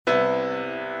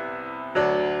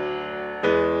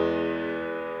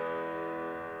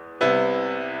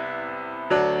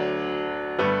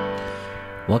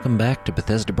Welcome back to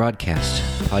Bethesda Broadcast,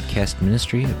 podcast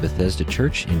ministry of Bethesda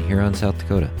Church in Huron, South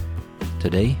Dakota.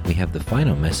 Today, we have the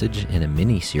final message in a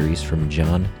mini-series from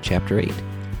John chapter 8.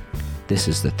 This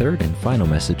is the third and final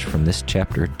message from this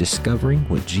chapter, discovering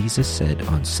what Jesus said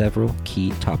on several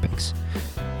key topics.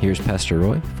 Here's Pastor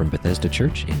Roy from Bethesda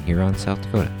Church in Huron, South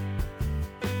Dakota.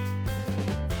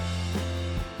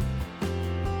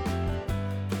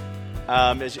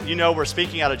 As you know, we're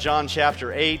speaking out of John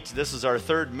chapter 8. This is our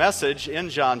third message in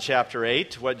John chapter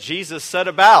 8, what Jesus said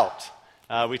about.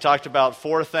 We talked about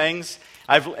four things.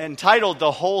 I've entitled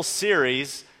the whole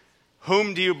series,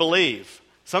 Whom Do You Believe?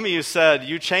 Some of you said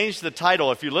you changed the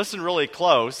title. If you listen really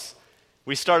close,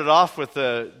 we started off with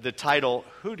the title,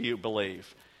 Who Do You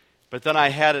Believe? But then I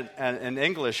had an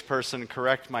English person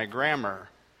correct my grammar.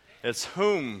 It's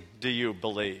Whom Do You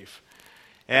Believe?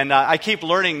 And I keep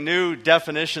learning new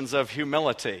definitions of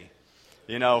humility,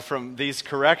 from these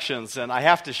corrections. And I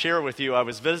have to share with you, I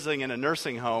was visiting in a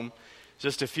nursing home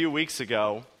just a few weeks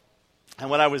ago. And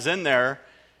when I was in there,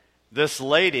 this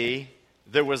lady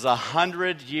that was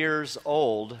 100 years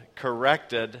old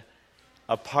corrected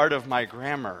a part of my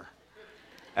grammar.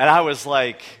 And I was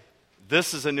like,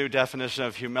 this is a new definition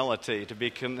of humility, to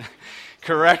be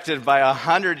corrected by a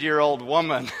 100-year-old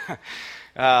woman.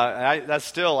 I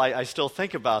still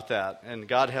think about that, and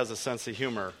God has a sense of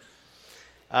humor.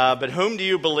 But whom do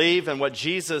you believe, and what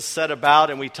Jesus said about,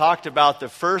 and we talked about the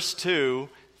first two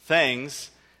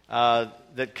things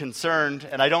that concerned,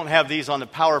 and I don't have these on the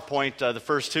PowerPoint, the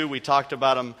first two, we talked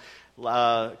about them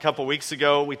a couple weeks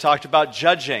ago. We talked about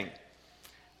judging,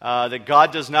 that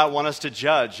God does not want us to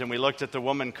judge, and we looked at the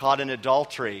woman caught in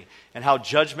adultery, and how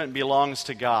judgment belongs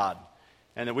to God.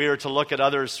 And that we are to look at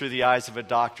others through the eyes of a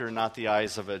doctor, not the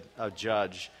eyes of a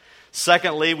judge.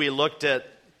 Secondly, we looked at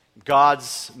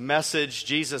God's message,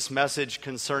 Jesus' message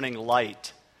concerning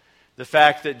light. The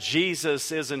fact that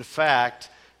Jesus is, in fact,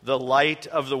 the light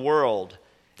of the world.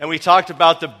 And we talked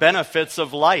about the benefits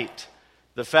of light.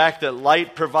 The fact that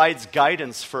light provides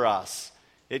guidance for us.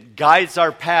 It guides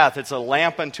our path. It's a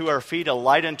lamp unto our feet, a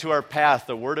light unto our path,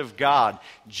 the Word of God.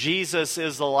 Jesus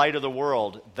is the light of the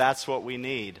world. That's what we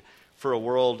need for a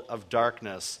world of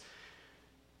darkness.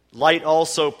 Light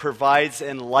also provides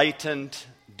enlightened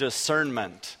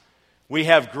discernment. We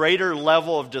have greater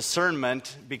level of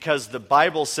discernment because the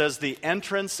Bible says the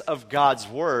entrance of God's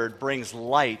Word brings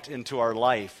light into our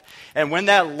life. And when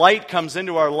that light comes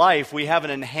into our life, we have an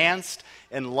enhanced,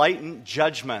 enlightened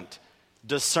judgment,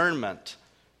 discernment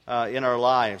in our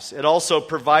lives. It also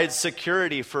provides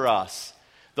security for us.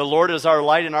 The Lord is our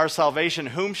light and our salvation.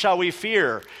 Whom shall we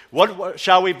fear? What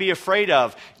shall we be afraid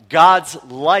of? God's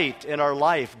light in our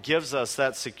life gives us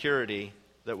that security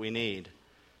that we need.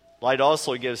 Light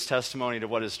also gives testimony to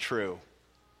what is true.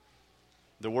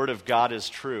 The Word of God is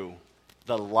true.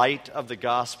 The light of the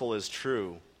gospel is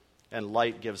true. And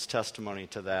light gives testimony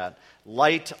to that.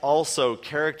 Light also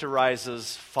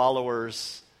characterizes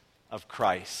followers of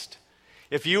Christ.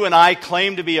 If you and I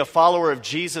claim to be a follower of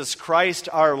Jesus Christ,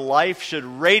 our life should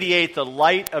radiate the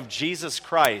light of Jesus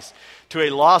Christ to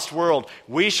a lost world.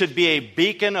 We should be a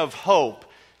beacon of hope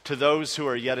to those who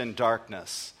are yet in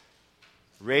darkness.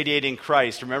 Radiating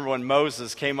Christ. Remember when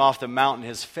Moses came off the mountain,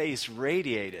 his face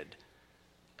radiated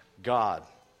God,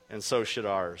 and so should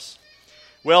ours.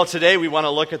 Well, today we want to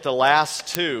look at the last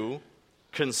two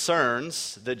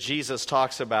concerns that Jesus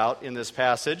talks about in this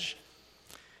passage.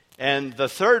 And the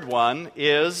third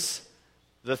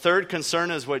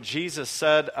concern is what Jesus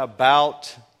said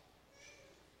about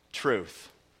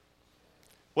truth.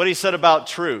 What he said about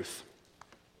truth.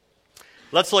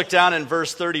 Let's look down in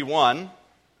verse 31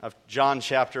 of John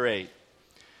chapter 8.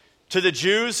 To the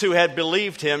Jews who had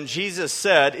believed him, Jesus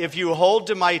said, "If you hold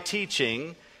to my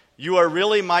teaching, you are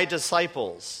really my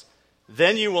disciples.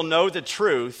 Then you will know the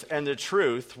truth, and the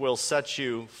truth will set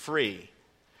you free."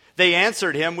 They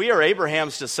answered him, "We are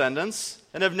Abraham's descendants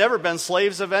and have never been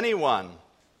slaves of anyone."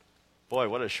 Boy,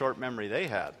 what a short memory they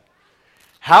had.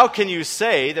 "How can you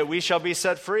say that we shall be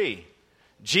set free?"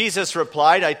 Jesus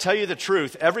replied, "I tell you the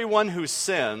truth, everyone who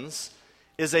sins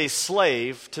is a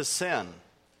slave to sin.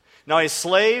 Now a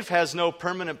slave has no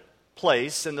permanent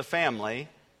place in the family,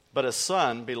 but a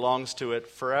son belongs to it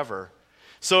forever.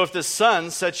 So if the Son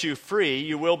sets you free,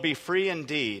 you will be free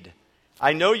indeed.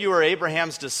 I know you are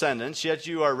Abraham's descendants, yet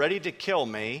you are ready to kill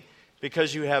me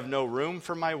because you have no room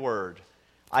for my word.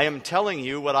 I am telling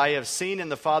you what I have seen in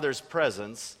the Father's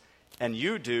presence, and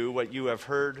you do what you have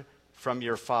heard from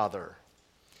your father."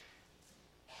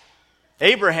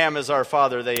 "Abraham is our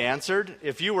father," they answered.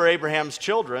 "If you were Abraham's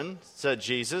children," said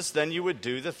Jesus, "then you would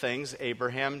do the things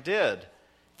Abraham did.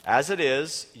 As it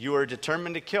is, you are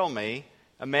determined to kill me,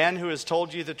 a man who has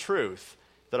told you the truth,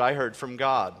 that I heard from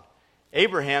God.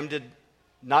 Abraham did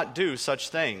not do such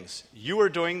things. You are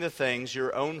doing the things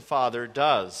your own father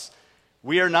does.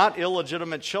 We are not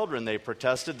illegitimate children, they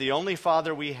protested. The only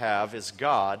father we have is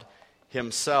God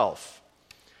himself.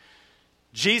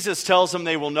 Jesus tells them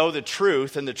they will know the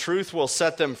truth, and the truth will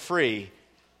set them free.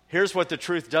 Here's what the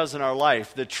truth does in our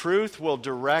life. The truth will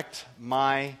direct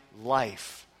my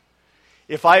life.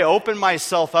 If I open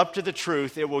myself up to the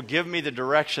truth, it will give me the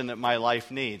direction that my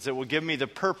life needs. It will give me the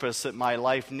purpose that my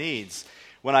life needs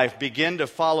when I begin to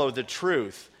follow the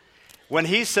truth. When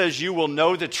he says you will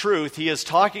know the truth, he is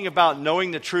talking about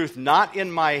knowing the truth not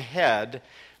in my head,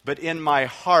 but in my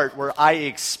heart, where I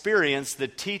experience the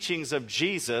teachings of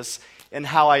Jesus in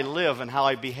how I live and how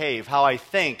I behave, how I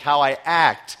think, how I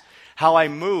act, how I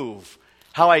move,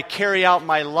 how I carry out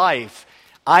my life.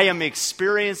 I am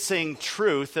experiencing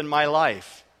truth in my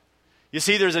life. You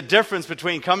see, there's a difference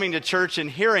between coming to church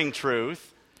and hearing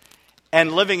truth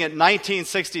and living at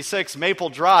 1966 Maple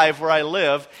Drive, where I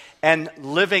live, and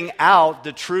living out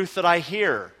the truth that I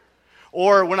hear.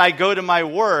 Or when I go to my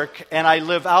work and I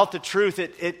live out the truth,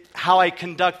 how I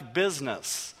conduct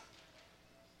business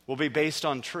will be based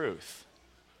on truth.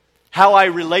 How I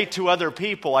relate to other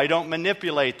people, I don't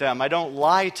manipulate them, I don't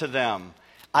lie to them.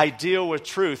 I deal with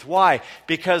truth. Why?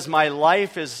 Because my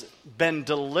life has been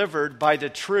delivered by the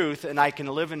truth, and I can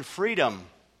live in freedom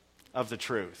of the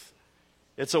truth.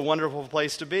 It's a wonderful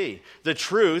place to be. The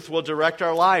truth will direct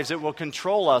our lives. It will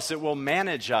control us. It will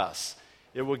manage us.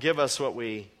 It will give us what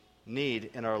we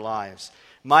need in our lives.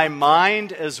 My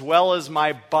mind as well as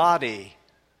my body.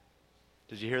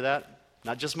 Did you hear that?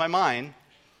 Not just my mind.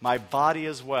 My body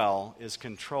as well is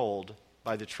controlled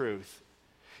by the truth.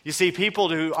 You see, people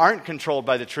who aren't controlled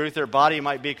by the truth, their body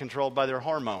might be controlled by their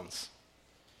hormones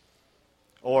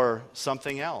or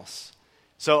something else.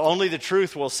 So only the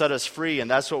truth will set us free, and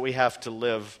that's what we have to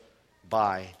live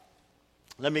by.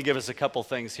 Let me give us a couple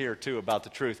things here, too, about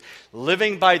the truth.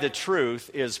 Living by the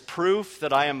truth is proof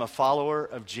that I am a follower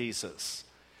of Jesus.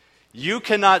 I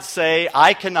cannot say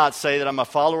that I'm a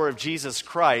follower of Jesus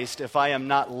Christ if I am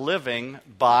not living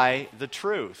by the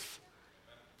truth.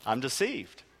 I'm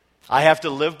deceived. I have to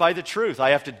live by the truth.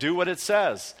 I have to do what it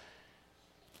says.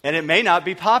 And it may not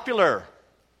be popular.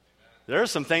 There are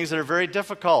some things that are very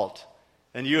difficult.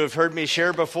 And you have heard me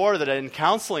share before that in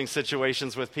counseling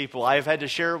situations with people, I have had to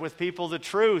share with people the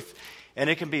truth. And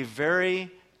it can be very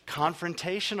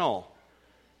confrontational.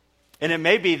 And it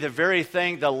may be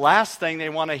the last thing they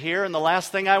want to hear and the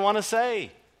last thing I want to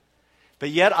say. But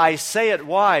yet I say it.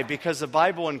 Why? Because the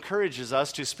Bible encourages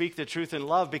us to speak the truth in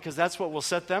love, because that's what will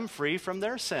set them free from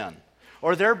their sin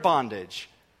or their bondage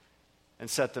and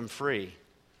set them free.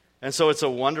 And so it's a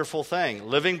wonderful thing.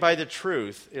 Living by the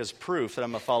truth is proof that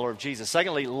I'm a follower of Jesus.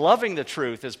 Secondly, loving the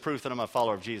truth is proof that I'm a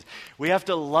follower of Jesus. We have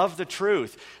to love the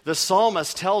truth. The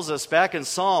psalmist tells us back in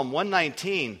Psalm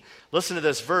 119, listen to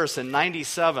this verse in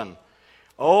 97.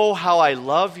 Oh, how I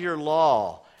love your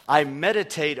law. I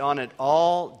meditate on it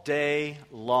all day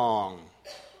long.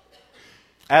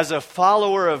 As a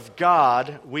follower of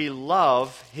God, we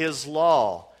love his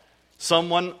law. Psalm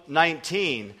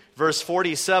 119, verse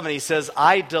 47, he says,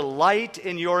 I delight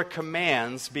in your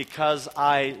commands because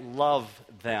I love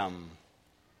them.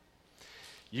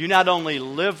 You not only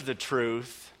live the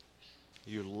truth,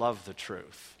 you love the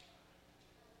truth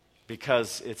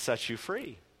because it sets you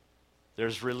free.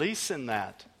 There's release in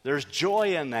that. There's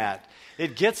joy in that.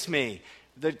 It gets me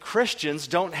that Christians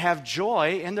don't have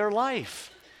joy in their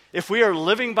life. If we are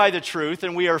living by the truth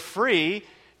and we are free,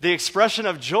 the expression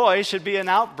of joy should be an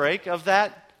outbreak of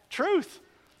that truth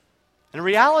and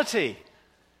reality.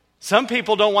 Some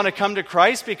people don't want to come to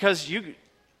Christ because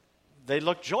they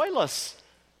look joyless.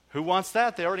 Who wants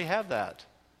that? They already have that.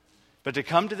 But to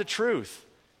come to the truth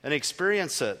and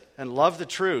experience it and love the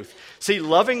truth. See,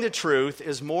 loving the truth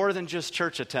is more than just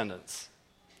church attendance.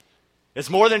 It's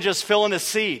more than just filling a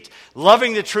seat.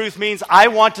 Loving the truth means I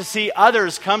want to see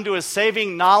others come to a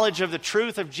saving knowledge of the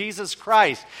truth of Jesus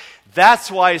Christ. That's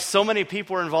why so many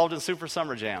people are involved in Super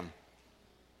Summer Jam.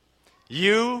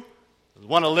 You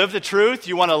want to live the truth,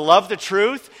 you want to love the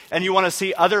truth, and you want to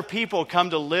see other people come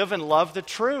to live and love the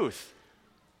truth.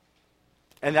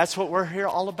 And that's what we're here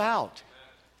all about.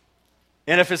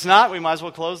 And if it's not, we might as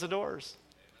well close the doors,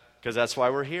 because that's why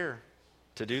we're here,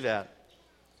 to do that.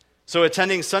 So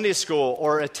attending Sunday school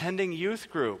or attending youth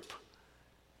group,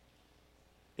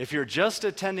 if you're just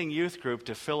attending youth group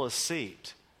to fill a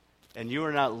seat and you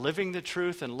are not living the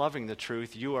truth and loving the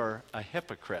truth, you are a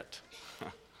hypocrite.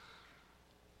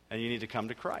 And you need to come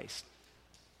to Christ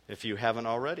if you haven't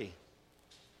already.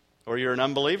 Or you're an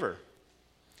unbeliever.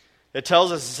 It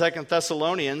tells us in 2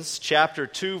 Thessalonians chapter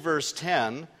 2, verse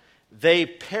 10, they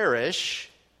perish,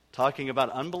 talking about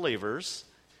unbelievers,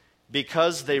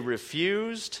 because they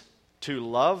refused to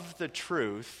love the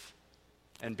truth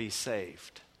and be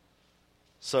saved.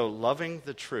 So loving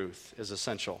the truth is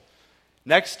essential.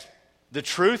 Next, the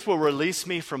truth will release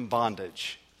me from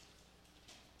bondage.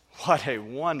 What a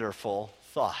wonderful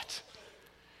thought.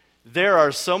 There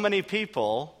are so many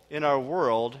people in our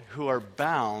world who are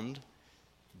bound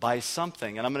by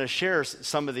something. And I'm going to share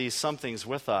some of these somethings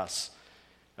with us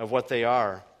of what they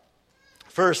are.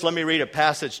 First, let me read a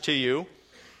passage to you.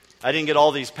 I didn't get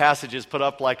all these passages put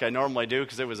up like I normally do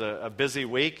because it was a busy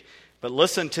week. But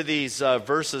listen to these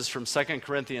verses from 2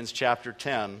 Corinthians chapter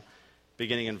 10,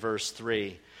 beginning in verse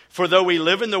 3. For though we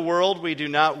live in the world, we do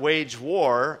not wage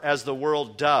war as the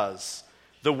world does.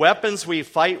 The weapons we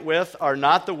fight with are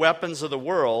not the weapons of the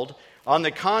world. On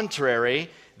the contrary,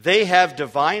 they have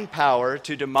divine power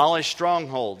to demolish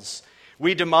strongholds.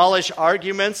 We demolish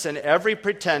arguments and every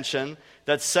pretension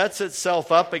that sets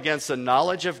itself up against the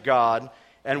knowledge of God,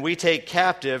 and we take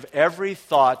captive every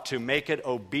thought to make it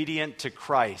obedient to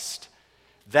Christ.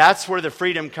 That's where the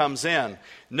freedom comes in.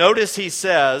 Notice he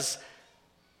says,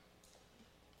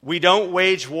 we don't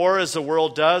wage war as the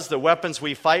world does. The weapons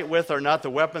we fight with are not the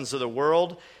weapons of the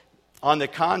world. On the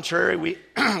contrary,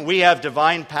 we have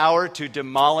divine power to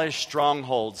demolish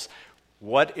strongholds.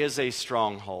 What is a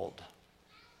stronghold?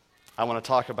 I want to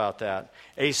talk about that.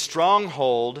 A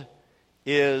stronghold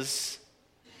is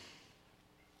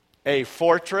a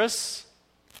fortress,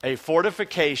 a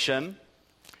fortification,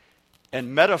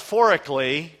 and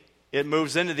metaphorically, it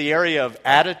moves into the area of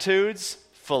attitudes,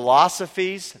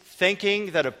 philosophies,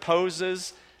 thinking that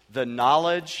opposes the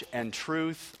knowledge and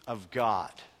truth of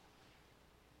God.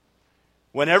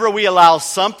 Whenever we allow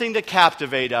something to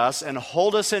captivate us and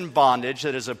hold us in bondage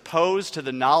that is opposed to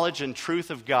the knowledge and truth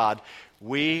of God,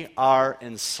 we are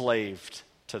enslaved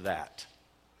to that.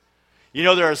 You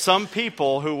know, there are some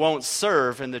people who won't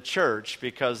serve in the church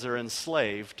because they're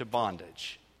enslaved to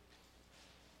bondage.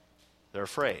 They're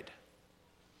afraid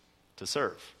to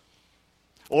serve.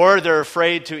 Or they're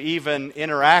afraid to even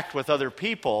interact with other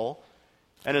people,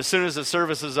 and as soon as the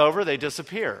service is over, they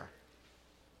disappear.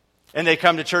 And they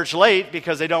come to church late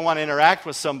because they don't want to interact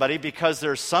with somebody because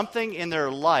there's something in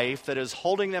their life that is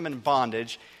holding them in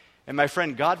bondage. And my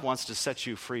friend, God wants to set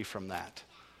you free from that.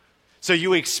 So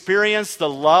you experience the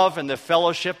love and the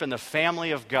fellowship and the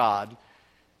family of God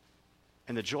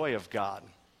and the joy of God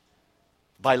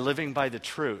by living by the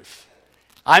truth.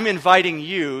 I'm inviting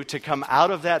you to come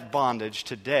out of that bondage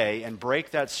today and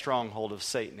break that stronghold of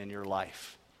Satan in your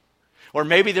life. Or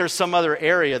maybe there's some other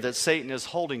area that Satan is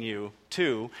holding you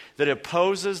to that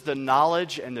opposes the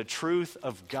knowledge and the truth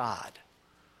of God.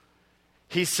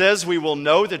 He says we will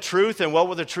know the truth, and what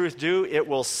will the truth do? It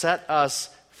will set us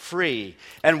free.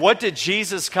 And what did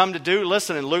Jesus come to do?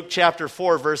 Listen, in Luke chapter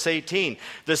 4, verse 18.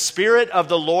 The Spirit of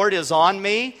the Lord is on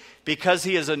me because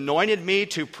He has anointed me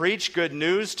to preach good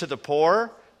news to the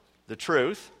poor, the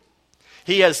truth.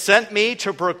 He has sent me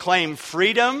to proclaim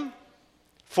freedom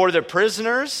for the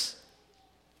prisoners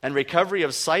and recovery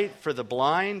of sight for the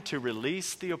blind, to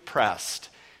release the oppressed,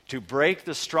 to break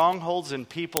the strongholds in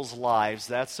people's lives.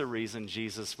 That's the reason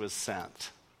Jesus was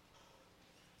sent.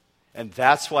 And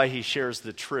that's why He shares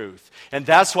the truth. And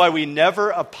that's why we never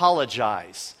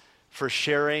apologize for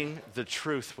sharing the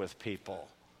truth with people.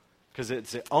 Because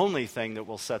it's the only thing that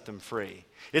will set them free.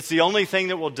 It's the only thing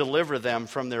that will deliver them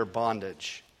from their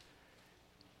bondage.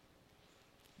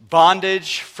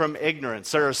 Bondage from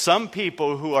ignorance. There are some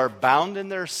people who are bound in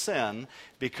their sin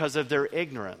because of their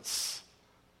ignorance.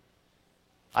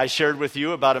 I shared with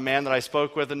you about a man that I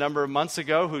spoke with a number of months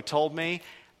ago who told me,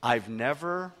 I've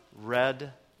never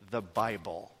read the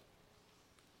Bible.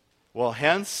 Well,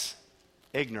 hence,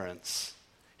 ignorance.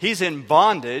 He's in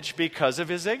bondage because of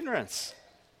his ignorance.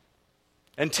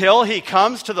 Until he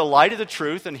comes to the light of the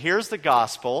truth and hears the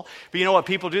gospel. But you know what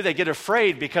people do? They get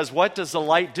afraid because what does the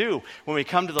light do? When we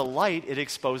come to the light, it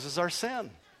exposes our sin.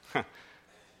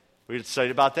 We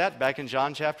studied about that back in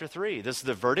John chapter 3. This is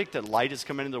the verdict that light has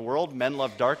come into the world. Men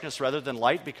love darkness rather than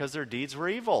light because their deeds were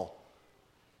evil.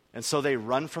 And so they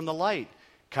run from the light.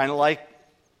 Kind of like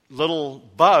little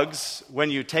bugs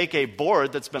when you take a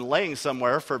board that's been laying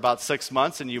somewhere for about 6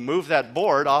 months and you move that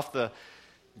board off the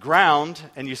ground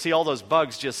and you see all those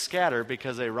bugs just scatter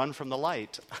because they run from the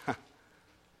light.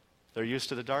 They're used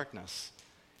to the darkness.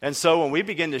 And so when we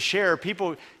begin to share,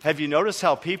 people, have you noticed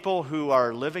how people who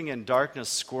are living in darkness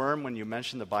squirm when you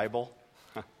mention the Bible?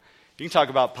 You can talk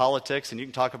about politics and you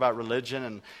can talk about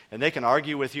religion and they can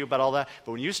argue with you about all that.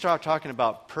 But when you start talking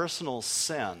about personal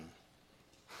sin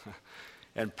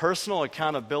and personal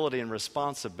accountability and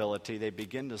responsibility, they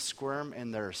begin to squirm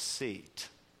in their seat.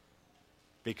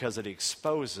 because it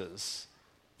exposes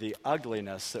the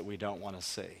ugliness that we don't want to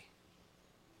see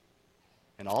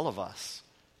in all of us.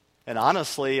 And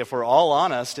honestly, if we're all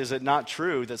honest, is it not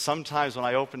true that sometimes when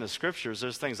I open the Scriptures,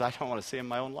 there's things I don't want to see in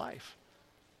my own life?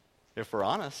 If we're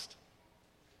honest,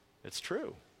 it's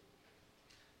true.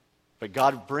 But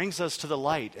God brings us to the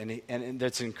light, and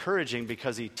that's encouraging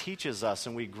because He teaches us,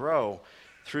 and we grow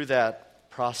through that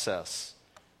process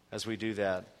as we do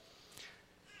that.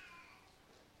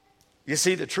 You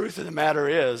see, the truth of the matter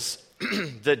is,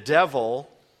 the devil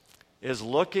is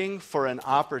looking for an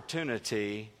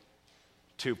opportunity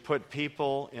to put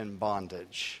people in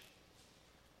bondage.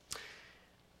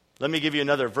 Let me give you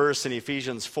another verse in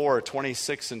Ephesians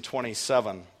 4:26 and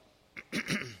 27.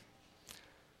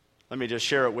 Let me just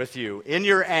share it with you. In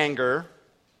your anger,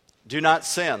 do not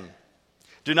sin.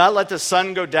 Do not let the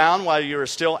sun go down while you are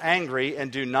still angry,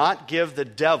 and do not give the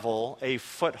devil a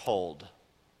foothold.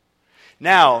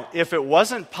 Now, if it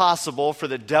wasn't possible for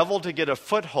the devil to get a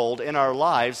foothold in our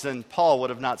lives, then Paul would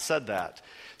have not said that.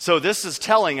 So this is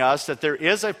telling us that there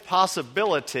is a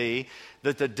possibility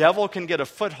that the devil can get a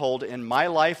foothold in my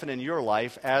life and in your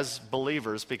life as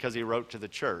believers because he wrote to the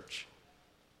church.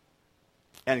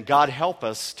 And God help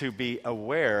us to be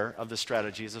aware of the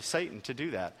strategies of Satan to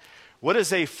do that. What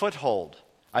is a foothold?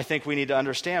 I think we need to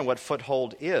understand what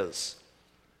foothold is.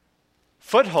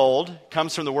 Foothold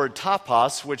comes from the word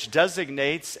topos, which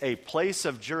designates a place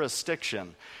of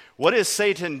jurisdiction. What is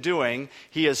Satan doing?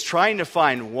 He is trying to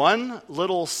find one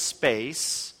little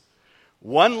space,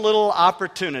 one little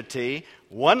opportunity,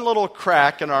 one little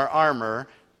crack in our armor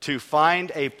to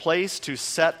find a place to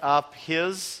set up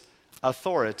his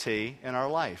authority in our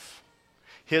life,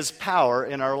 his power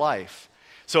in our life.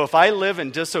 So if I live in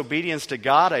disobedience to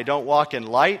God, I don't walk in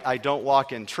light, I don't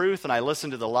walk in truth, and I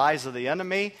listen to the lies of the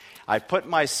enemy, I put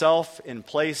myself in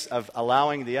place of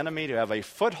allowing the enemy to have a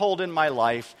foothold in my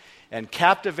life and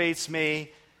captivates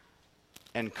me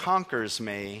and conquers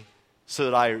me so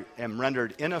that I am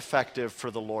rendered ineffective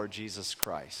for the Lord Jesus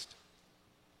Christ.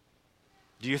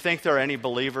 Do you think there are any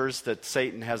believers that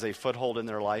Satan has a foothold in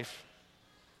their life?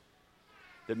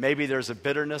 That maybe there's a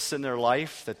bitterness in their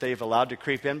life that they've allowed to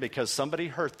creep in because somebody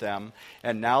hurt them,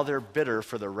 and now they're bitter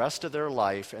for the rest of their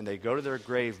life, and they go to their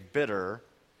grave bitter,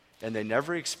 and they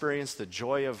never experience the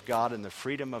joy of God and the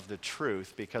freedom of the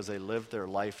truth because they lived their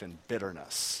life in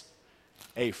bitterness.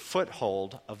 A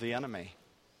foothold of the enemy.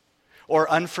 Or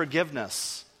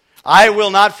unforgiveness. I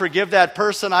will not forgive that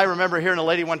person. I remember hearing a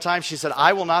lady one time, she said,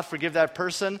 I will not forgive that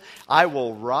person. I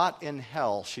will rot in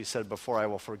hell, she said, before I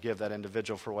will forgive that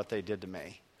individual for what they did to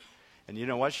me. And you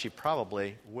know what? She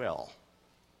probably will.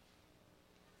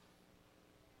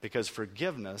 Because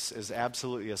forgiveness is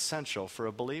absolutely essential for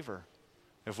a believer.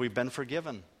 If we've been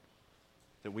forgiven,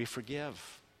 that we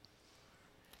forgive.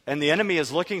 And the enemy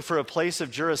is looking for a place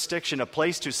of jurisdiction, a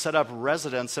place to set up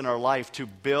residence in our life, to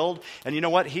build. And you know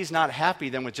what? He's not happy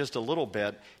then with just a little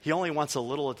bit. He only wants a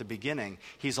little at the beginning.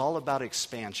 He's all about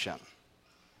expansion.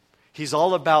 He's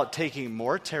all about taking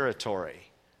more territory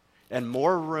and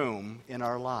more room in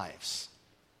our lives.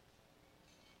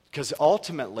 Because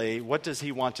ultimately, what does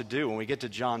he want to do? When we get to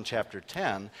John chapter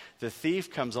 10, the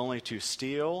thief comes only to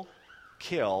steal,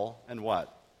 kill, and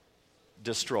what?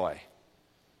 Destroy.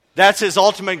 That's his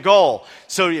ultimate goal.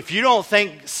 So if you don't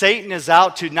think Satan is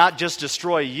out to not just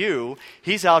destroy you,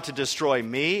 he's out to destroy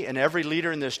me and every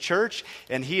leader in this church,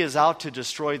 and he is out to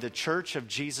destroy the church of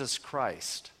Jesus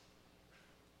Christ.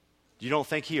 You don't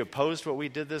think he opposed what we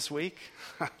did this week?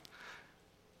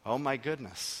 Oh my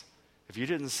goodness. If you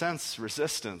didn't sense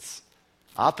resistance,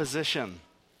 opposition,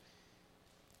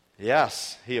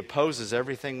 yes, he opposes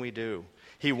everything we do.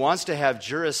 He wants to have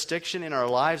jurisdiction in our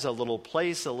lives, a little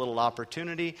place, a little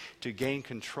opportunity to gain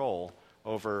control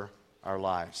over our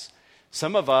lives.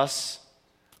 Some of us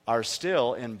are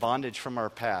still in bondage from our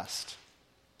past.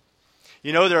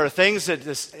 You know, there are things that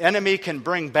this enemy can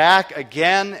bring back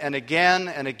again and again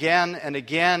and again and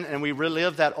again, and we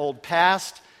relive that old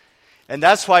past. And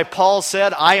that's why Paul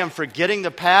said, I am forgetting the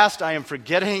past, I am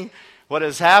forgetting what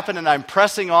has happened, and I'm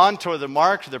pressing on toward the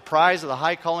mark, to the prize of the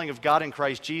high calling of God in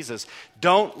Christ Jesus.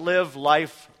 Don't live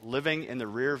life living in the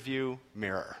rearview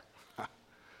mirror.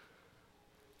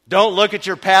 Don't look at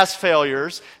your past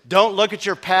failures. Don't look at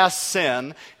your past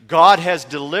sin. God has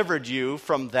delivered you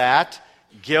from that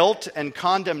guilt and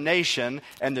condemnation,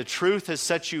 and the truth has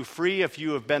set you free if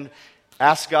you have been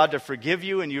asked God to forgive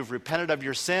you and you've repented of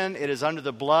your sin. It is under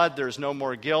the blood. There's no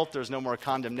more guilt. There's no more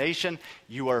condemnation.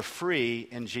 You are free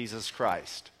in Jesus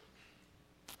Christ.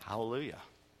 Hallelujah.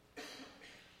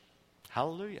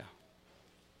 Hallelujah.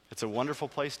 It's a wonderful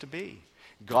place to be.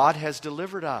 God has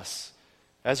delivered us.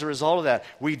 As a result of that,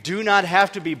 we do not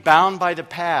have to be bound by the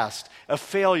past, a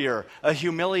failure, a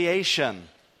humiliation,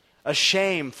 a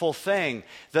shameful thing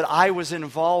that I was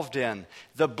involved in.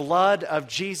 The blood of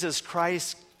Jesus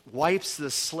Christ wipes the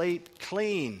slate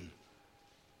clean.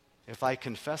 If I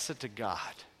confess it to God,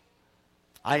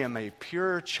 I am a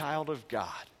pure child of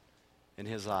God in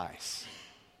His eyes.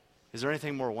 Is there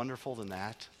anything more wonderful than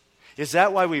that? Is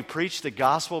that why we preach the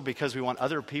gospel? Because we want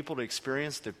other people to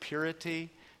experience the purity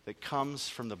that comes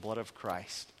from the blood of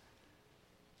Christ.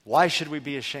 Why should we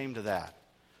be ashamed of that?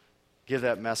 Give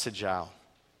that message out.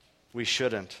 We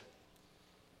shouldn't.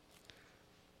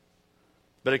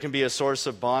 But it can be a source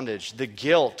of bondage. The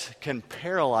guilt can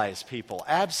paralyze people,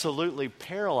 absolutely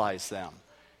paralyze them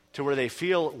to where they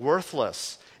feel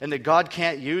worthless and that God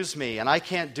can't use me and I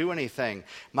can't do anything.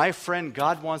 My friend,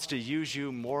 God wants to use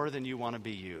you more than you want to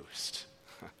be used.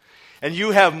 And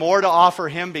you have more to offer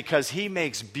Him because He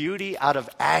makes beauty out of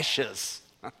ashes.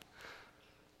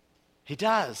 He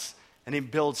does. And He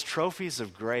builds trophies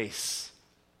of grace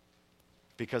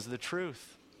because of the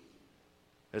truth.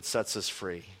 It sets us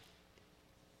free.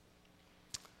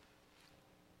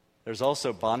 There's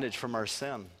also bondage from our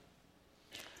sin.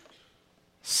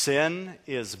 Sin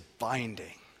is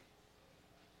binding.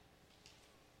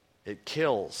 It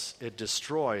kills, it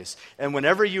destroys. And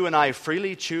whenever you and I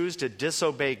freely choose to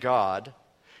disobey God,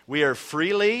 we are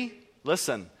freely,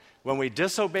 listen, when we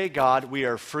disobey God, we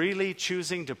are freely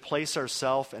choosing to place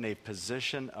ourselves in a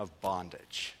position of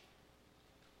bondage.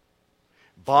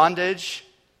 Bondage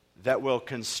that will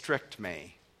constrict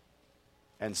me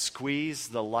and squeeze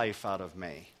the life out of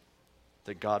me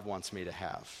that God wants me to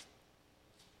have.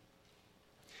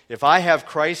 If I have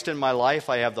Christ in my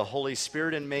life, I have the Holy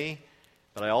Spirit in me,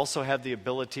 but I also have the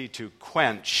ability to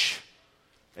quench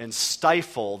and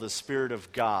stifle the Spirit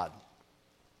of God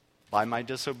by my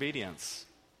disobedience.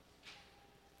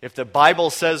 If the Bible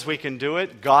says we can do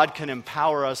it, God can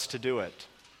empower us to do it.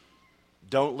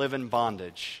 Don't live in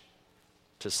bondage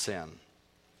to sin.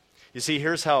 You see,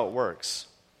 here's how it works.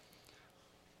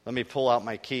 Let me pull out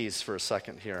my keys for a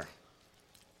second here.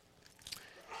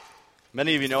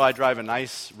 Many of you know I drive a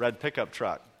nice red pickup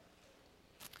truck.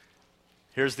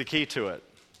 Here's the key to it.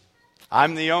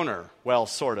 I'm the owner. Well,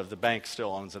 sort of. The bank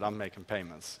still owns it. I'm making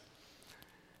payments.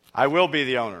 I will be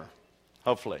the owner,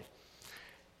 hopefully.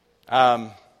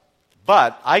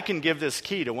 But I can give this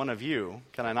key to one of you,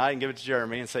 can I not? I can give it to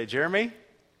Jeremy and say, Jeremy,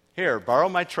 here, borrow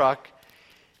my truck.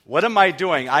 What am I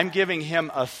doing? I'm giving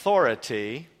him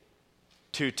authority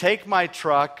to take my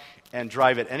truck and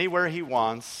drive it anywhere he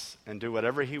wants and do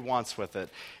whatever he wants with it.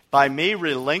 By me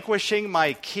relinquishing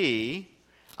my key,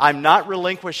 I'm not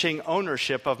relinquishing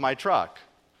ownership of my truck,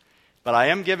 but I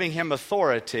am giving him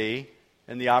authority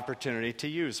and the opportunity to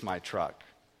use my truck.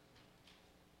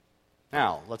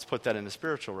 Now, let's put that in the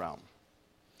spiritual realm.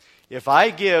 If I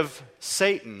give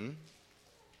Satan,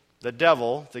 the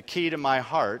devil, the key to my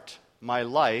heart, my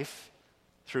life,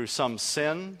 through some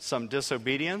sin, some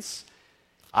disobedience,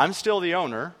 I'm still the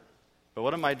owner, but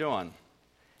what am I doing?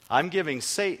 I'm giving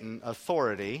Satan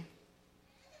authority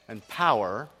and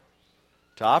power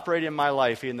to operate in my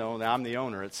life, even though I'm the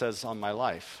owner, it says on my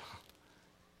life.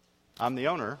 I'm the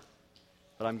owner,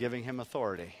 but I'm giving him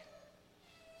authority.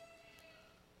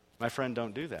 My friend,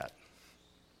 don't do that.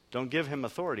 Don't give him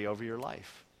authority over your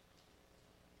life.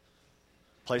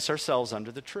 Place ourselves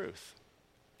under the truth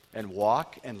and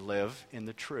walk and live in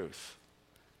the truth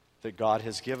that God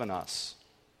has given us.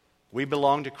 We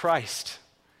belong to Christ.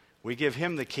 We give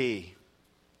him the key.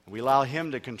 We allow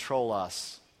him to control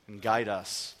us and guide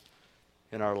us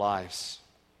in our lives.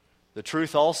 The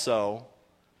truth also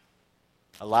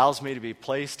allows me to be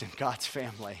placed in God's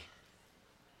family.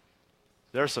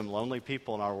 There are some lonely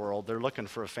people in our world. They're looking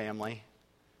for a family.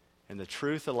 And the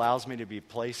truth allows me to be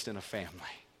placed in a family,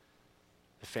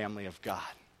 the family of God.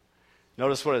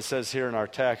 Notice what it says here in our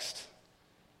text.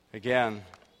 Again,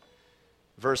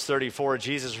 verse 34,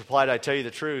 Jesus replied, I tell you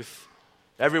the truth.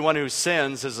 Everyone who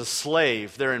sins is a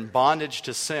slave. They're in bondage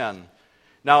to sin.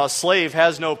 Now, a slave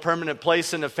has no permanent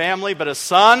place in the family, but a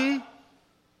son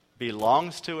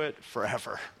belongs to it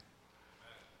forever.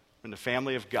 In the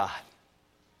family of God,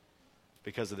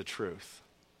 because of the truth.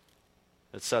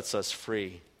 It sets us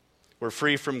free. We're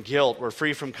free from guilt. We're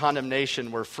free from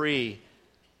condemnation. We're free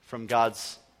from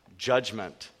God's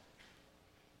judgment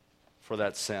for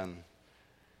that sin.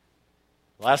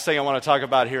 Last thing I want to talk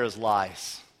about here is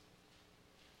lies.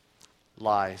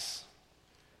 Lies.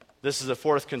 This is the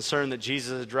fourth concern that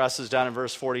Jesus addresses down in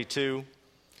verse 42.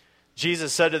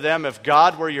 Jesus said to them, if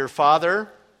God were your Father,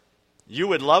 you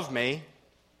would love me,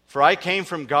 for I came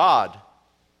from God,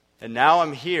 and now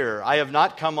I'm here. I have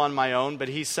not come on my own, but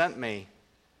he sent me.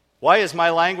 Why is my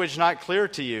language not clear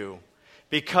to you?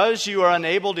 Because you are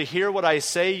unable to hear what I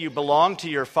say, you belong to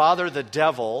your father, the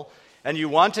devil, and you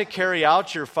want to carry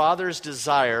out your father's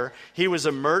desire. He was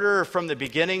a murderer from the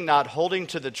beginning, not holding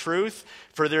to the truth,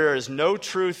 for there is no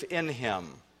truth in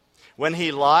him. When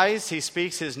he lies, he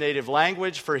speaks his native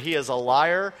language, for he is a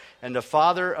liar and a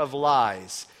father of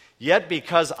lies. Yet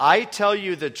because I tell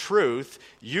you the truth,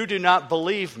 you do not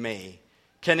believe me.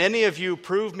 Can any of you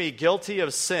prove me guilty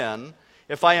of sin?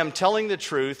 If I am telling the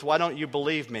truth, why don't you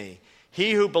believe me?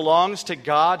 He who belongs to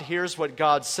God hears what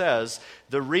God says.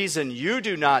 The reason you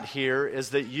do not hear is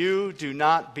that you do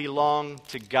not belong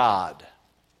to God.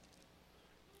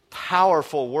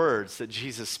 Powerful words that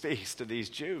Jesus speaks to these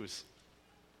Jews.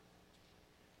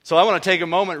 So I want to take a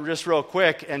moment just real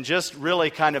quick and just really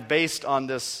kind of based on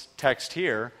this text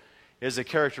here is the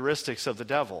characteristics of the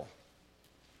devil.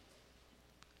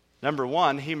 Number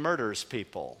one, he murders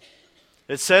people.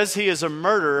 It says he is a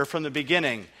murderer from the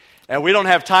beginning. And we don't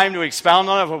have time to expound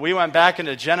on it, but we went back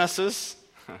into Genesis.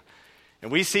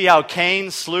 And we see how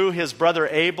Cain slew his brother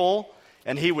Abel,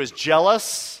 and he was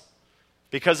jealous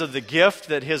because of the gift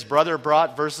that his brother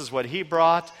brought versus what he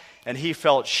brought, and he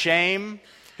felt shame.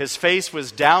 His face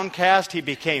was downcast. He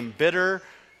became bitter,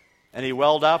 and he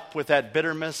welled up with that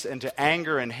bitterness into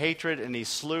anger and hatred, and he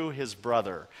slew his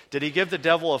brother. Did he give the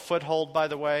devil a foothold, by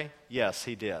the way? Yes,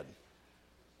 he did.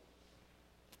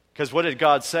 Because what did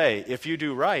God say? If you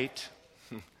do right,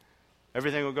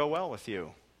 everything will go well with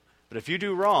you. But if you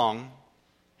do wrong,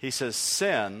 he says,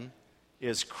 sin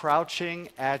is crouching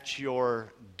at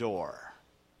your door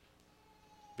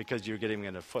because you're getting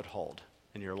a foothold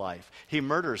in your life. He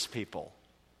murders people.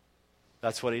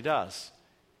 That's what he does.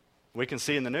 We can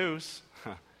see in the news,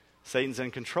 Satan's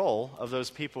in control of those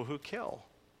people who kill,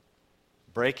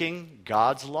 breaking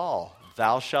God's law,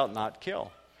 thou shalt not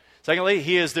kill. Secondly,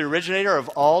 he is the originator of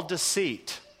all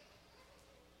deceit.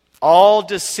 All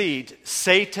deceit.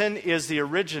 Satan is the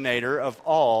originator of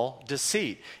all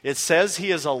deceit. It says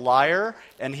he is a liar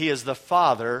and he is the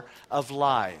father of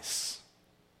lies.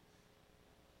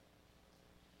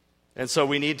 And so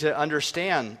we need to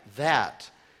understand that.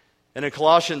 And in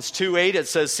Colossians 2:8 it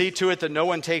says, see to it that no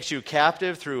one takes you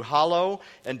captive through hollow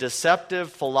and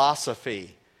deceptive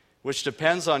philosophy, which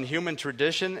depends on human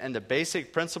tradition and the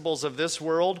basic principles of this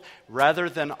world rather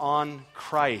than on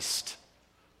Christ.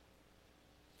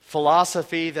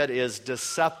 Philosophy that is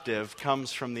deceptive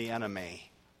comes from the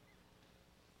enemy.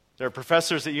 There are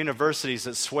professors at universities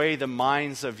that sway the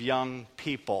minds of young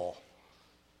people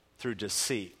through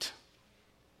deceit,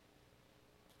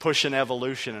 push an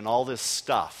evolution and all this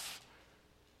stuff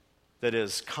that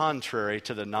is contrary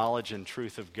to the knowledge and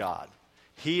truth of God.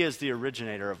 He is the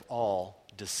originator of all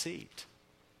deceit.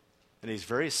 And he's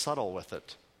very subtle with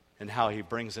it in how he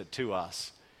brings it to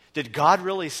us. Did God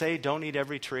really say don't eat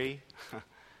every tree?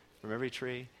 From every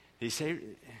tree? Did he say,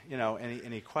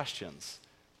 and he questions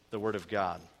the word of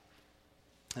God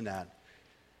in that.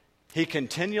 He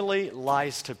continually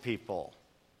lies to people.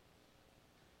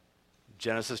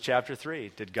 Genesis chapter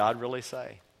 3, did God really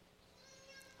say?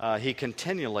 He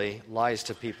continually lies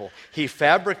to people. He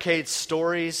fabricates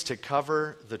stories to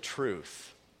cover the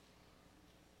truth.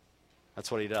 That's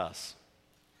what he does.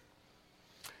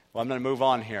 Well, I'm going to move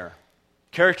on here.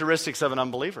 Characteristics of an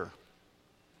unbeliever.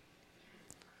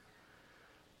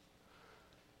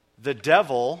 The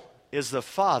devil is the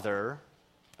father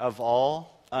of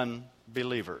all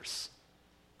unbelievers.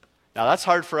 Now, that's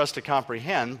hard for us to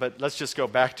comprehend, but let's just go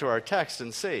back to our text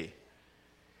and see.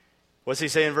 What's he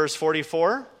say in verse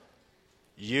 44?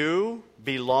 You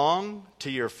belong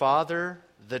to your father,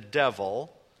 the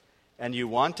devil, and you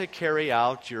want to carry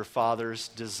out your father's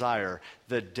desire.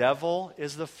 The devil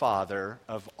is the father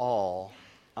of all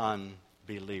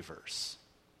unbelievers.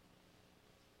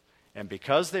 And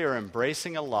because they are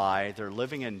embracing a lie, they're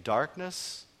living in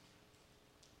darkness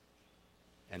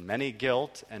and many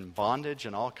guilt and bondage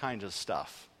and all kinds of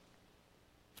stuff.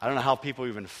 I don't know how people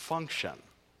even function,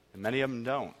 and many of them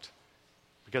don't,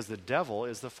 because the devil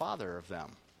is the father of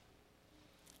them.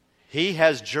 He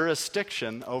has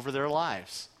jurisdiction over their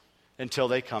lives until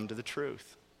they come to the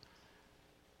truth.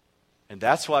 And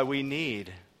that's why we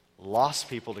need lost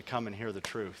people to come and hear the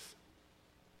truth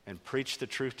and preach the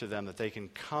truth to them, that they can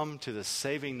come to the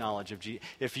saving knowledge of Jesus.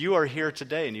 If you are here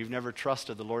today and you've never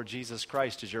trusted the Lord Jesus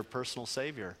Christ as your personal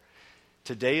Savior,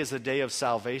 today is a day of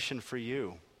salvation for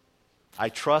you. I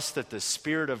trust that the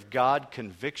Spirit of God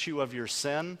convicts you of your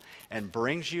sin and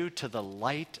brings you to the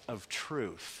light of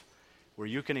truth, where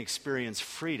you can experience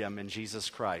freedom in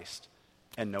Jesus Christ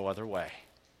and no other way.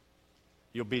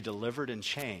 You'll be delivered and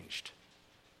changed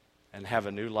and have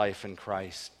a new life in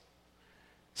Christ.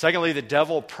 Secondly, the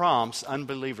devil prompts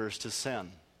unbelievers to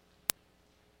sin.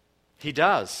 He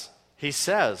does. He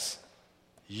says,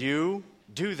 you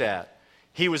do that.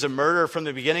 He was a murderer from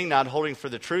the beginning, not holding for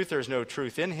the truth. There is no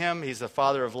truth in him. He's the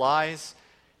father of lies.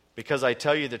 Because I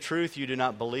tell you the truth, you do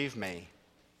not believe me.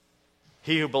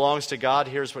 He who belongs to God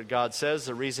hears what God says.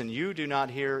 The reason you do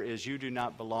not hear is you do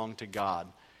not belong to God.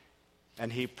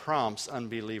 And he prompts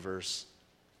unbelievers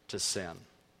to sin.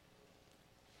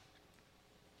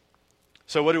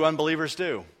 So what do unbelievers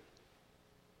do?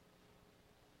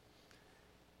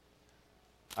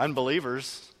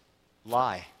 Unbelievers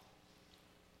lie.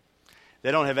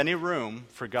 They don't have any room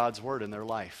for God's word in their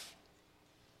life.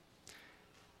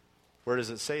 Where does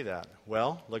it say that?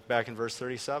 Well, look back in verse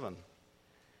 37.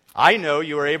 I know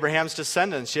you are Abraham's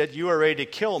descendants, yet you are ready to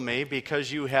kill me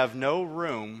because you have no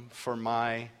room for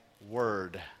my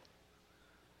word.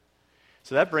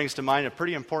 So that brings to mind a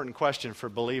pretty important question for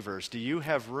believers. Do you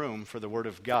have room for the word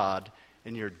of God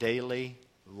in your daily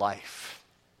life?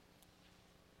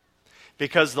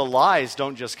 Because the lies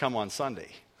don't just come on Sunday.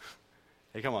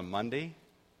 They come on Monday,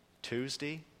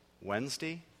 Tuesday,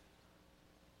 Wednesday,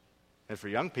 and for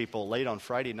young people, late on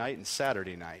Friday night and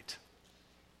Saturday night.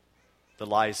 The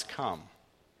lies come.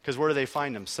 Because where do they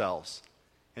find themselves?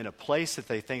 In a place that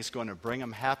they think is going to bring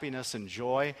them happiness and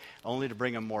joy, only to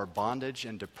bring them more bondage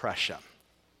and depression.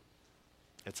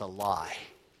 It's a lie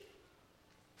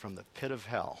from the pit of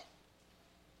hell.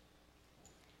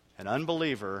 An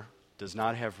unbeliever does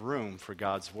not have room for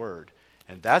God's word.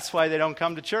 And that's why they don't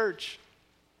come to church.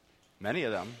 Many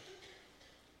of them.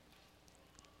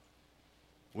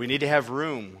 We need to have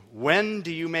room. When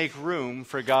do you make room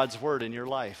for God's word in your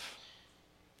life?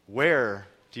 Where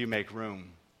do you make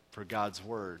room for God's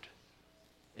word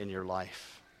in your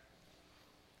life?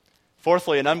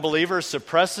 Fourthly, an unbeliever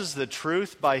suppresses the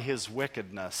truth by his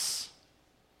wickedness.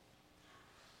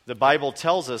 The Bible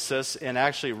tells us this in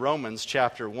actually Romans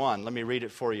chapter 1. Let me read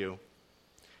it for you.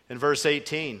 In verse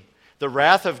 18, the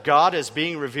wrath of God is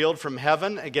being revealed from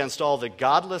heaven against all the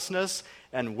godlessness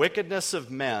and wickedness of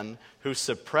men who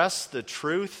suppress the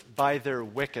truth by their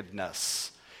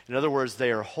wickedness. In other words,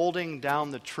 they are holding down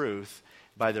the truth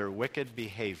by their wicked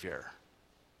behavior.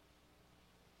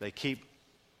 They keep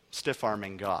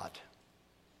stiff-arming God,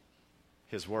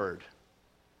 His word.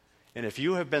 And if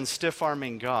you have been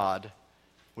stiff-arming God,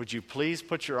 would you please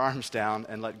put your arms down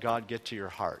and let God get to your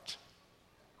heart?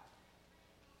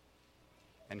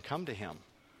 And come to Him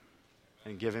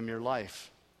and give Him your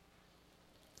life.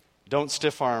 Don't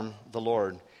stiff-arm the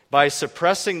Lord. By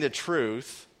suppressing the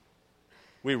truth,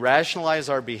 we rationalize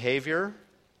our behavior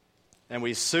and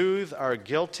we soothe our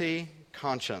guilty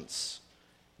conscience.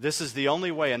 This is the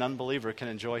only way an unbeliever can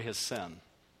enjoy his sin.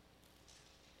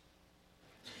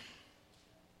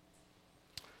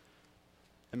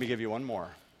 Let me give you one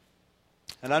more.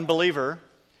 An unbeliever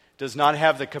does not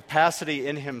have the capacity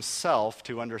in himself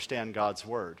to understand God's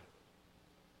word.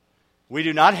 We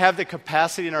do not have the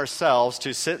capacity in ourselves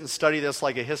to sit and study this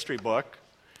like a history book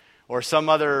or some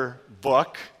other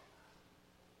book.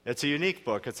 It's a unique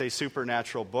book. It's a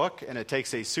supernatural book, and it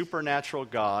takes a supernatural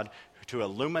God to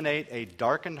illuminate a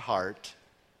darkened heart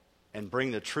and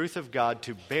bring the truth of God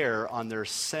to bear on their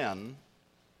sin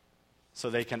so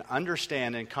they can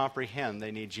understand and comprehend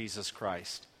they need Jesus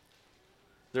Christ.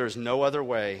 There is no other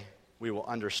way we will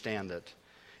understand it.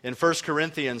 In 1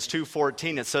 Corinthians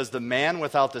 2:14, it says, the man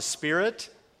without the Spirit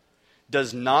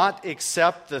does not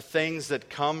accept the things that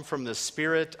come from the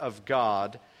Spirit of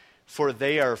God, for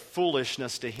they are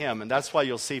foolishness to him. And that's why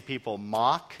you'll see people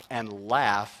mock and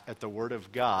laugh at the Word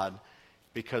of God,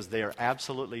 because they are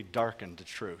absolutely darkened to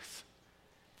truth.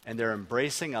 And they're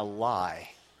embracing a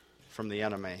lie from the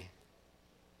enemy.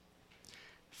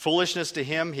 Foolishness to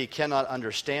him, he cannot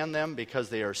understand them because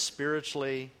they are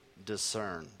spiritually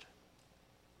discerned.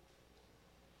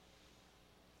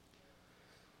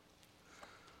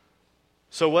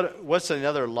 So what's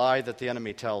another lie that the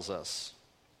enemy tells us?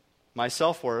 My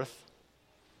self-worth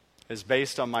is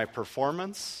based on my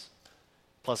performance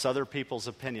plus other people's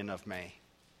opinion of me.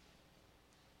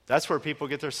 That's where people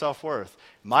get their self-worth.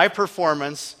 My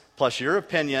performance plus your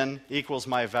opinion equals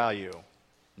my value.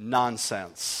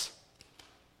 Nonsense.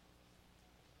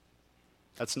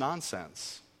 That's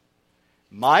nonsense.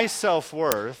 My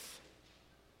self-worth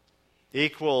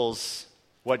equals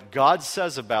what God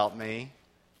says about me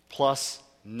plus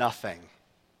nothing.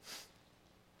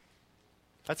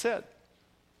 That's it.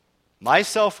 My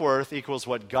self-worth equals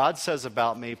what God says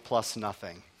about me plus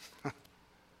nothing.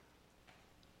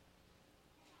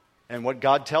 And what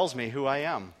God tells me who I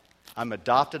am. I'm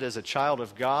adopted as a child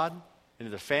of God, into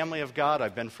the family of God.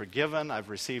 I've been forgiven. I've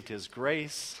received His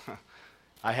grace.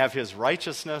 I have His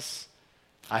righteousness.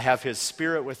 I have His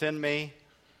Spirit within me,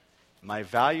 my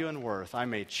value and worth.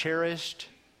 I'm a cherished,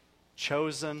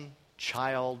 chosen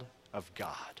child of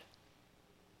God.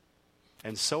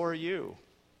 And so are you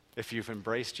if you've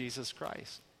embraced Jesus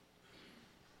Christ.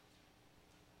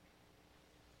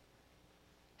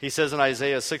 He says in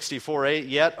Isaiah 64:8,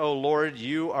 "Yet, O Lord,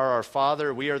 you are our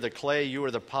Father, we are the clay, you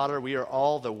are the potter, we are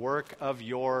all the work of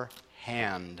your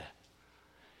hand."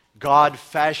 God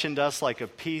fashioned us like a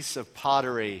piece of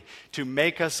pottery to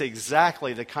make us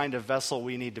exactly the kind of vessel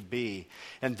we need to be.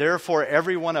 And therefore,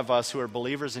 every one of us who are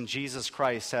believers in Jesus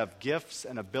Christ have gifts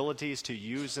and abilities to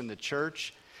use in the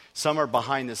church. Some are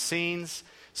behind the scenes,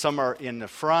 some are in the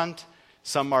front,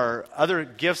 some are other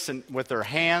gifts with their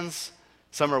hands,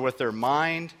 some are with their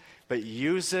mind, but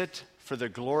use it for the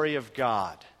glory of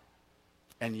God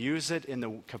and use it in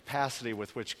the capacity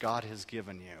with which God has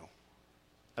given you.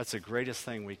 That's the greatest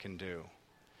thing we can do.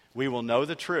 We will know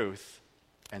the truth,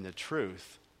 and the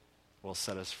truth will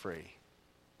set us free.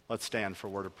 Let's stand for a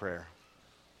word of prayer.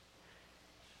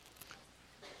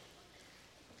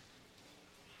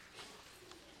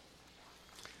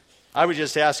 I would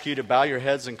just ask you to bow your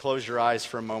heads and close your eyes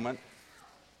for a moment.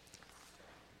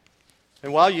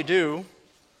 And while you do,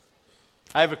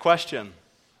 I have a question.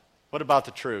 What about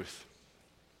the truth?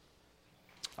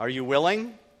 Are you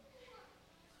willing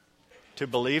to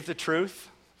believe the truth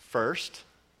first?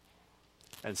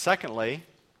 And secondly,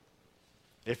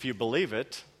 if you believe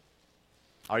it,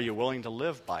 are you willing to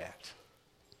live by it?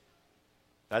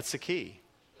 That's the key.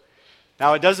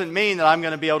 Now, it doesn't mean that I'm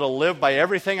going to be able to live by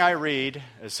everything I read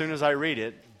as soon as I read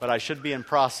it, but I should be in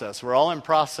process. We're all in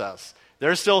process.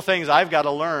 There's still things I've got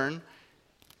to learn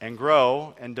and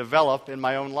grow and develop in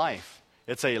my own life.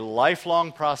 It's a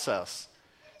lifelong process.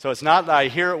 So it's not that I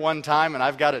hear it one time and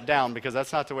I've got it down, because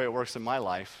that's not the way it works in my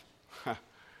life.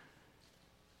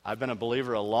 I've been a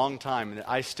believer a long time, and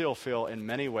I still feel in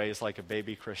many ways like a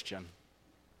baby Christian.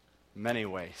 Many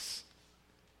ways.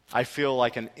 I feel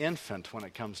like an infant when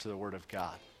it comes to the Word of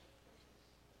God.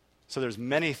 So there's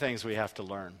many things we have to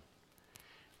learn.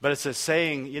 But it's a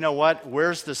saying, you know what?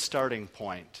 Where's the starting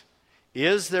point?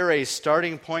 Is there a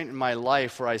starting point in my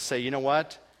life where I say, you know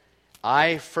what?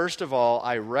 First of all,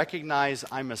 I recognize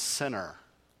I'm a sinner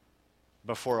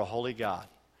before a holy God.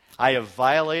 I have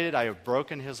violated, I have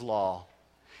broken His law.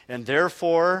 And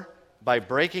therefore, by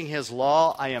breaking His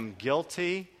law, I am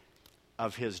guilty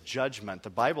of His judgment. The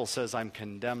Bible says I'm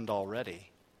condemned already.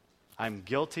 I'm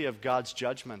guilty of God's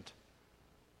judgment.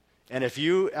 And if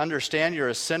you understand you're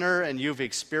a sinner and you've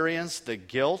experienced the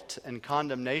guilt and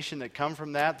condemnation that come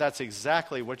from that, that's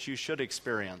exactly what you should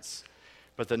experience.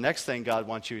 But the next thing God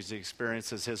wants you to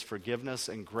experience is His forgiveness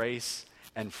and grace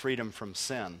and freedom from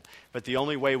sin. But the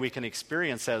only way we can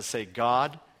experience that is say,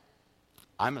 God,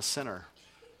 I'm a sinner.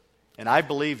 And I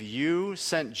believe you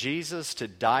sent Jesus to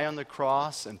die on the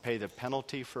cross and pay the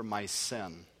penalty for my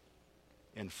sin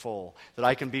in full, that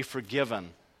I can be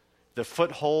forgiven. The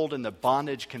foothold and the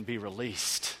bondage can be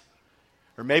released.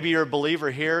 Or maybe you're a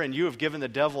believer here and you have given the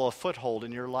devil a foothold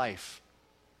in your life.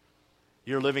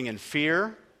 You're living in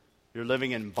fear. You're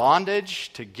living in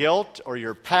bondage to guilt or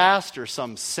your past or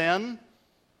some sin.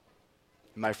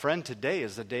 My friend, today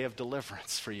is the day of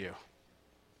deliverance for you.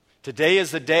 Today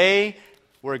is the day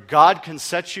where God can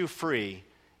set you free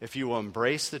if you will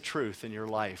embrace the truth in your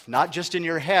life. Not just in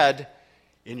your head,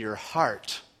 in your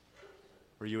heart,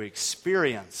 where you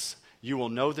experience. You will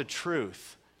know the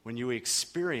truth. When you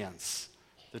experience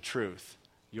the truth,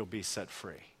 you'll be set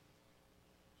free.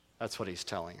 That's what He's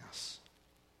telling us.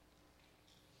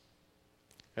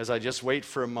 As I just wait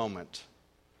for a moment,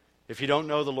 if you don't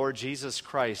know the Lord Jesus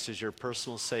Christ as your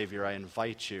personal Savior, I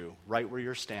invite you, right where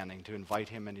you're standing, to invite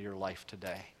Him into your life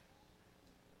today.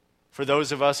 For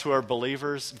those of us who are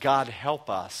believers, God help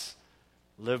us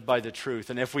live by the truth.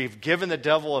 And if we've given the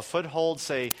devil a foothold,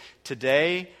 say,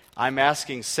 today I'm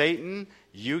asking Satan,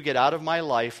 you get out of my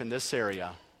life in this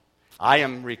area. I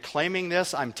am reclaiming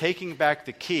this. I'm taking back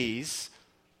the keys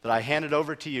that I handed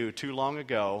over to you too long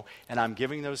ago, and I'm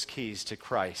giving those keys to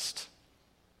Christ,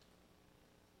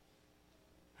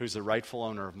 who's the rightful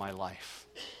owner of my life.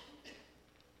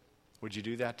 Would you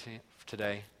do that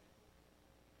today?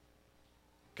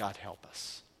 God help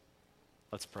us.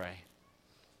 Let's pray.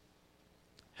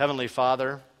 Heavenly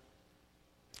Father,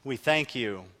 we thank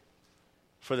you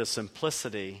for the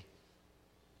simplicity,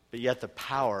 but yet the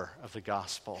power of the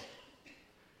gospel.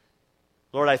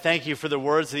 Lord, I thank you for the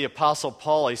words of the Apostle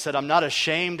Paul. He said, I'm not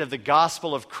ashamed of the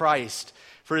gospel of Christ,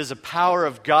 for it is the power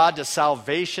of God to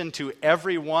salvation to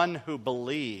everyone who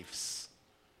believes,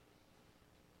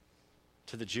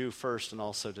 to the Jew first and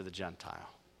also to the Gentile.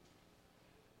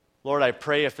 Lord, I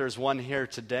pray if there's one here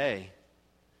today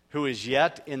who is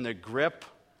yet in the grip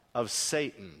of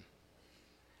Satan.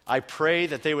 I pray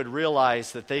that they would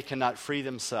realize that they cannot free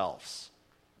themselves.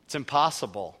 It's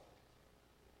impossible,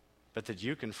 but that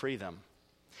you can free them.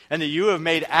 And that you have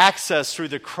made access through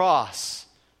the cross,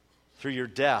 through your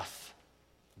death,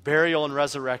 burial, and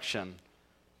resurrection,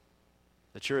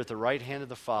 that you're at the right hand of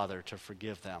the Father to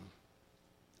forgive them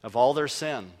of all their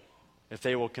sin if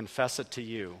they will confess it to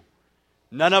you.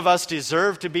 None of us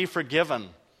deserve to be forgiven,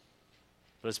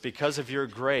 but it's because of your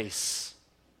grace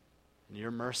and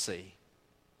your mercy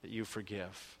that you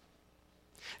forgive.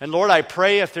 And Lord, I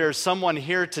pray if there's someone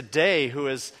here today who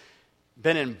has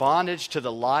been in bondage to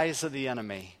the lies of the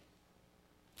enemy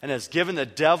and has given the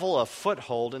devil a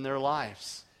foothold in their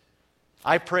lives,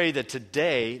 I pray that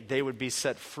today they would be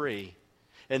set free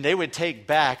and they would take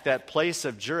back that place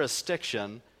of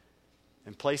jurisdiction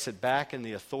and place it back in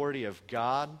the authority of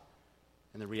God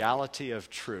and the reality of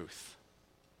truth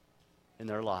in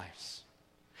their lives.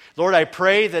 Lord, I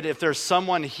pray that if there's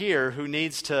someone here who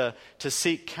needs to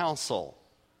seek counsel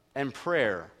and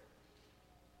prayer,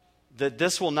 that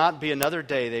this will not be another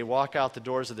day they walk out the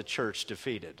doors of the church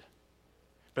defeated.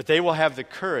 But they will have the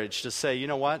courage to say, you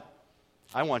know what?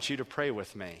 I want you to pray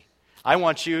with me.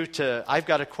 I've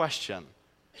got a question.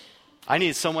 I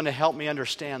need someone to help me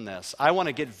understand this. I want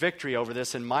to get victory over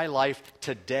this in my life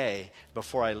today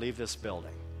before I leave this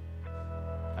building.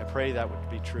 I pray that would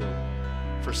be true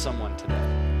for someone today.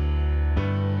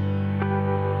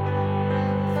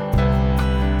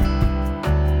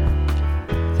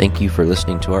 Thank you for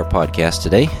listening to our podcast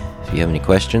today. If you have any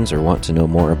questions or want to know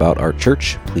more about our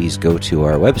church, please go to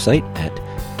our website at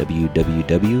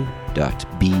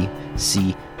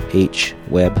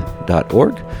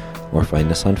www.bchweb.org or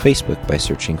find us on Facebook by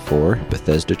searching for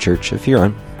Bethesda Church of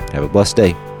Huron. Have a blessed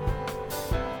day.